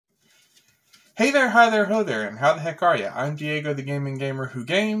Hey there, hi there, ho there, and how the heck are ya? I'm Diego, the gaming gamer who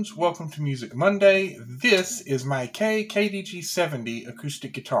games. Welcome to Music Monday. This is my Kay KDG 70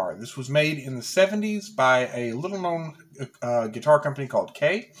 acoustic guitar. This was made in the 70s by a little-known guitar company called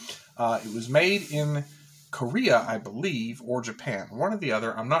Kay. It was made in Korea, I believe, or Japan. One or the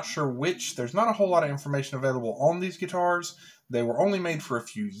other. I'm not sure which. There's not a whole lot of information available on these guitars. They were only made for a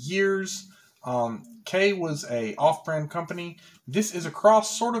few years. Kay was a off-brand company. This is a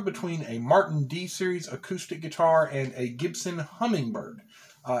cross sort of between a Martin D series acoustic guitar and a Gibson Hummingbird.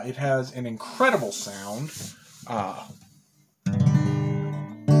 It has an incredible sound.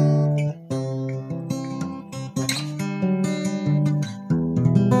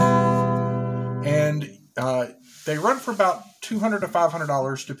 They run for about $200 to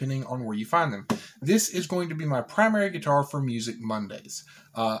 $500 depending on where you find them. This is going to be my primary guitar for Music Mondays.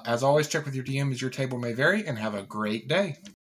 As always, check with your DM as your table may vary, and have a great day.